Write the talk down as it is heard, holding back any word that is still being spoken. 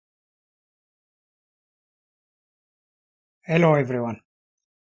Hello everyone.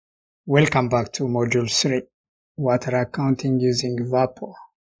 Welcome back to Module 3, Water Accounting using WaPOR.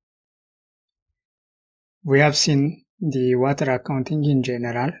 We have seen the water accounting in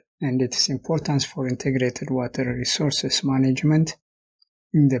general and its importance for integrated water resources management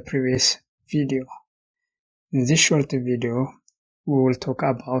in the previous video. In this short video, we will talk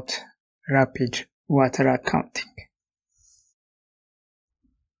about rapid water accounting.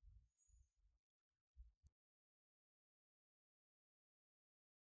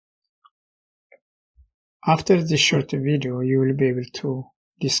 After this short video, you will be able to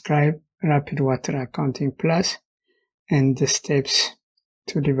describe Rapid Water Accounting Plus and the steps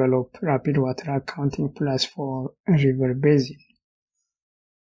to develop Rapid Water Accounting Plus for a river basin.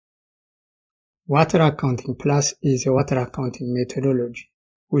 Water Accounting Plus is a water accounting methodology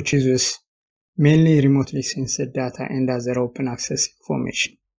which uses mainly remotely sensed data and other open access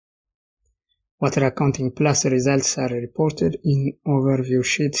information. Water Accounting Plus results are reported in overview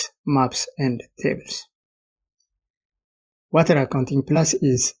sheets, maps, and tables. Water Accounting Plus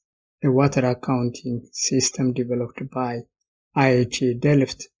is a water accounting system developed by IHE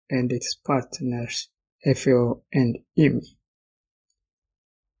Delft and its partners FAO and IMI.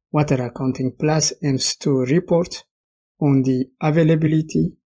 Water Accounting Plus aims to report on the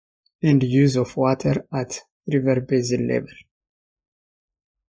availability and use of water at river basin level.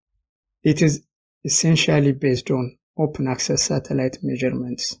 It is essentially based on open access satellite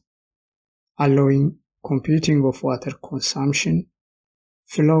measurements, allowing computing of water consumption,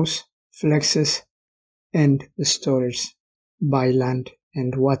 flows, fluxes, and storage by land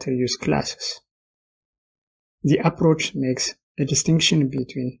and water use classes. The approach makes a distinction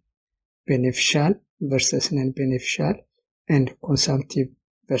between beneficial versus non-beneficial and consumptive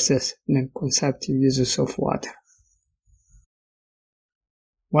versus non-consumptive uses of water.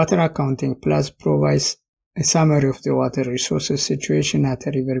 Water Accounting Plus provides a summary of the water resources situation at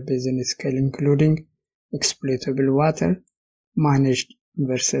a river basin scale, including exploitable water, managed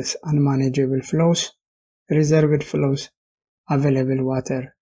versus unmanageable flows, reserved flows, available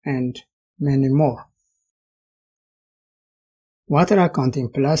water, and many more. Water Accounting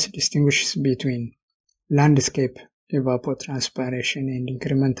Plus distinguishes between landscape evapotranspiration and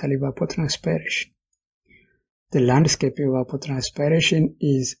incremental evapotranspiration. The landscape evapotranspiration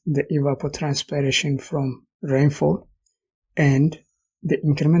is the evapotranspiration from rainfall, and the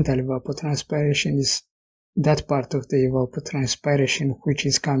incremental evapotranspiration is that part of the evapotranspiration which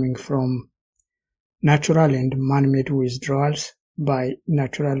is coming from natural and man-made withdrawals by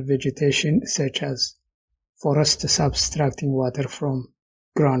natural vegetation such as forest subtracting water from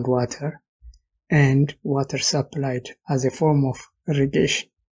groundwater and water supplied as a form of irrigation.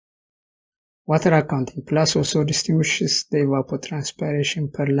 Water Accounting Plus also distinguishes the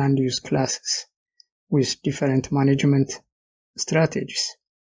evapotranspiration per land use classes with different management strategies.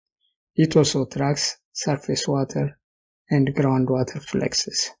 It also tracks surface water and groundwater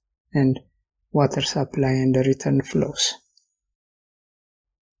fluxes and water supply and return flows.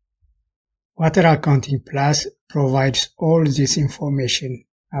 Water Accounting Plus provides all this information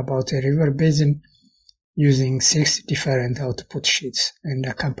about a river basin using 6 different output sheets and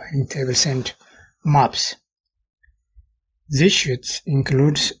accompanying tables and maps. These sheets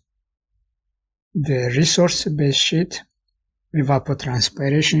includes the resource-based sheet,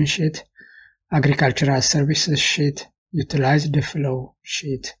 evapotranspiration sheet, agricultural services sheet, utilized flow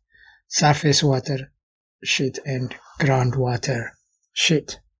sheet, surface water sheet, and groundwater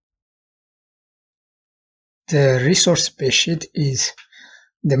sheet. The resource-based sheet is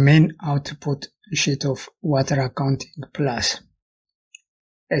the main output sheet of Water Accounting Plus.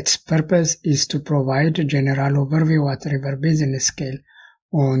 Its purpose is to provide a general overview at river basin scale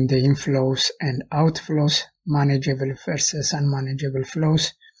on the inflows and outflows, manageable versus unmanageable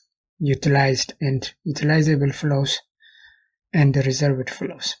flows, utilized and utilizable flows, and reserved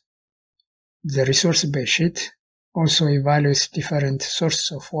flows. The resource-based sheet also evaluates different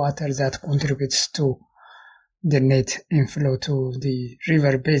sources of water that contributes to the net inflow to the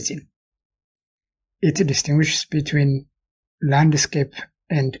river basin. It distinguishes between landscape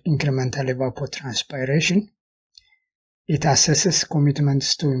and incremental evapotranspiration. It assesses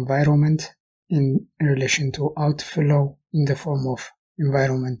commitments to environment in relation to outflow in the form of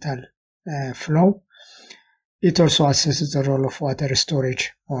environmental flow. It also assesses the role of water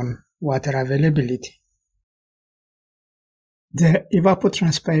storage on water availability. The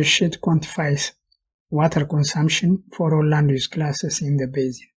evapotranspiration sheet quantifies water consumption for all land use classes in the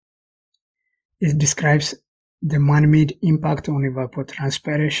basin. It describes the man-made impact on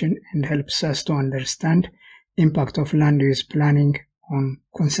evapotranspiration and helps us to understand impact of land use planning on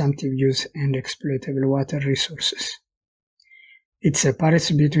consumptive use and exploitable water resources. It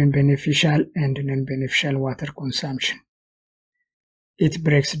separates between beneficial and non-beneficial water consumption. It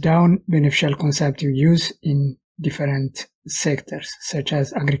breaks down beneficial consumptive use in different sectors, such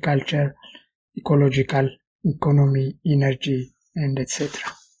as agriculture, ecological, economy, energy, and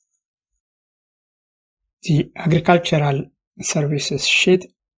etc. The agricultural services sheet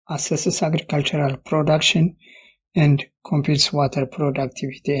assesses agricultural production and computes water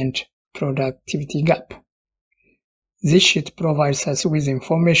productivity and productivity gap. This sheet provides us with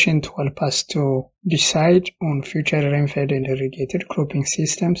information to help us to decide on future rainfed and irrigated cropping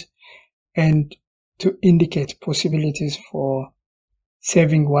systems and to indicate possibilities for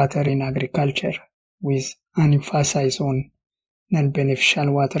saving water in agriculture with an emphasis on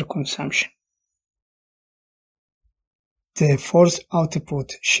non-beneficial water consumption. The fourth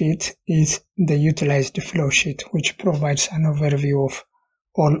output sheet is the utilized flow sheet, which provides an overview of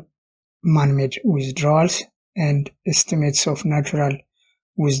all man-made withdrawals and estimates of natural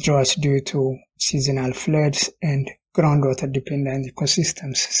withdrawals due to seasonal floods and groundwater-dependent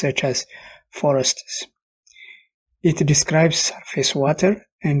ecosystems such as forests. It describes surface water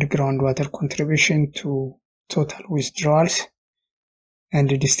and groundwater contribution to total withdrawals and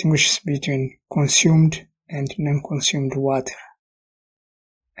distinguishes between consumed and non-consumed water,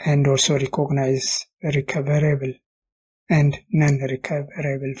 and also recognizes recoverable and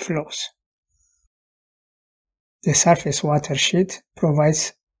non-recoverable flows. The surface water sheet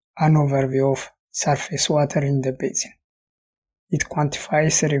provides an overview of surface water in the basin. It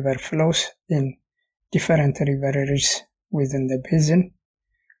quantifies river flows in different river areas within the basin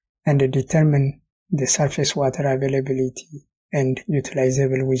and determines the surface water availability and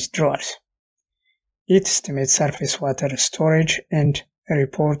utilizable withdrawals. It estimates surface water storage and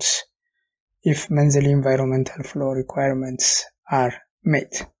reports if monthly environmental flow requirements are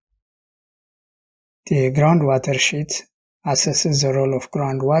met. The groundwater sheet assesses the role of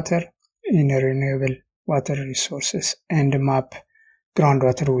groundwater in renewable water resources and map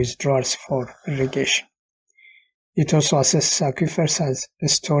groundwater withdrawals for irrigation. It also assesses aquifers as a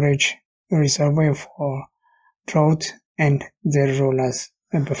storage reservoir for drought and their role as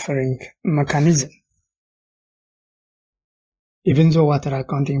a buffering mechanism. Even though Water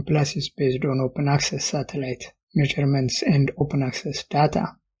Accounting Plus is based on open access satellite measurements and open access data,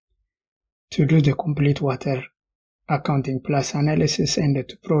 to do the complete Water Accounting Plus analysis and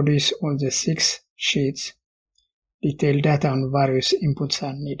to produce all the 6 sheets, detailed data on various inputs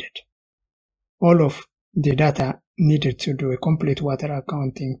are needed. All of the data needed to do a complete Water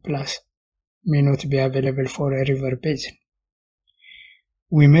Accounting Plus may not be available for a river basin.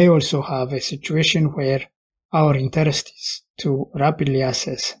 We may also have a situation where our interest is to rapidly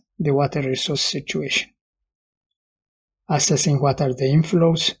assess the water resource situation, assessing what are the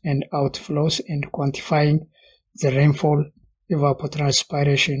inflows and outflows and quantifying the rainfall,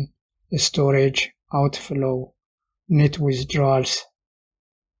 evapotranspiration, storage, outflow, net withdrawals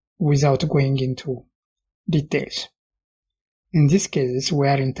without going into details. In these cases, we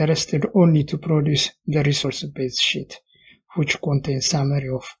are interested only to produce the resource-based sheet, which contains summary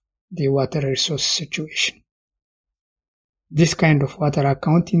of the water resource situation. This kind of water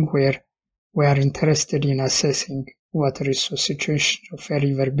accounting where we are interested in assessing water resource situation of a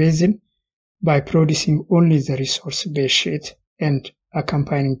river basin by producing only the resource-based sheet and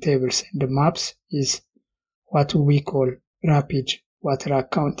accompanying tables and maps is what we call rapid water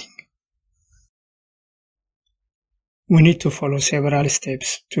accounting. We need to follow several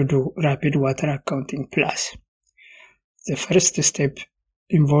steps to do Rapid Water Accounting Plus. The first step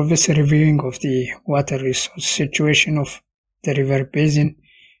involves reviewing of the water resource situation of the river basin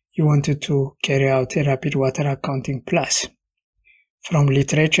you wanted to carry out a Rapid Water Accounting Plus from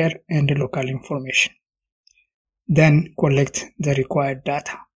literature and local information. Then collect the required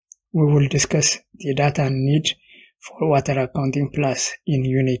data. We will discuss the data need for Water Accounting Plus in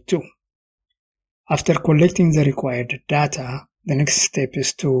Unit 2. After collecting the required data, the next step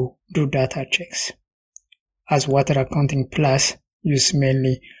is to do data checks. As Water Accounting Plus uses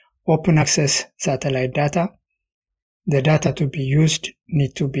mainly open access satellite data, the data to be used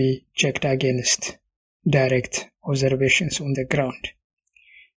need to be checked against direct observations on the ground.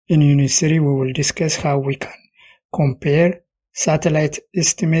 In Unit 3, we will discuss how we can compare satellite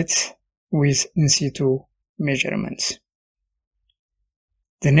estimates with in situ measurements.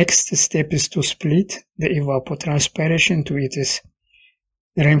 The next step is to split the evapotranspiration to its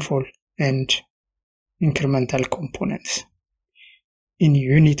rainfall and incremental components. In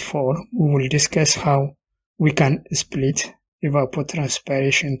Unit 4, we will discuss how we can split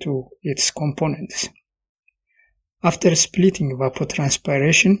evapotranspiration to its components. After splitting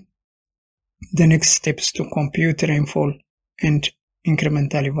evapotranspiration, the next step is to compute rainfall and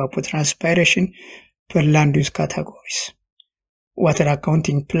incremental evapotranspiration per land use categories. Water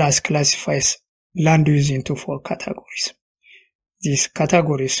Accounting Plus classifies land use into 4 categories. These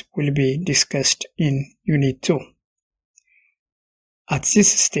categories will be discussed in Unit 2. At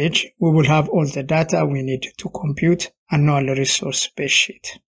this stage, we will have all the data we need to compute annual resource base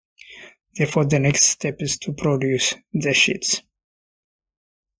sheet. Therefore, the next step is to produce the sheets.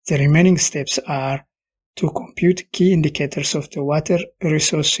 The remaining steps are to compute key indicators of the water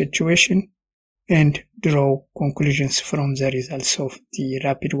resource situation and draw conclusions from the results of the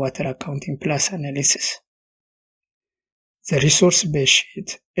Rapid Water Accounting Plus analysis. The resource base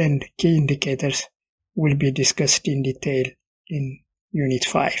sheet and key indicators will be discussed in detail in Unit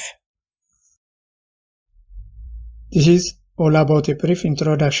 5. This is all about a brief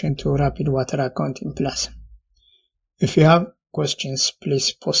introduction to Rapid Water Accounting Plus. If you have questions,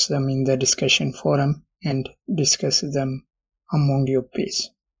 please post them in the discussion forum and discuss them among your peers.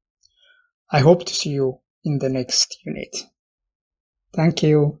 I hope to see you in the next unit. Thank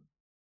you.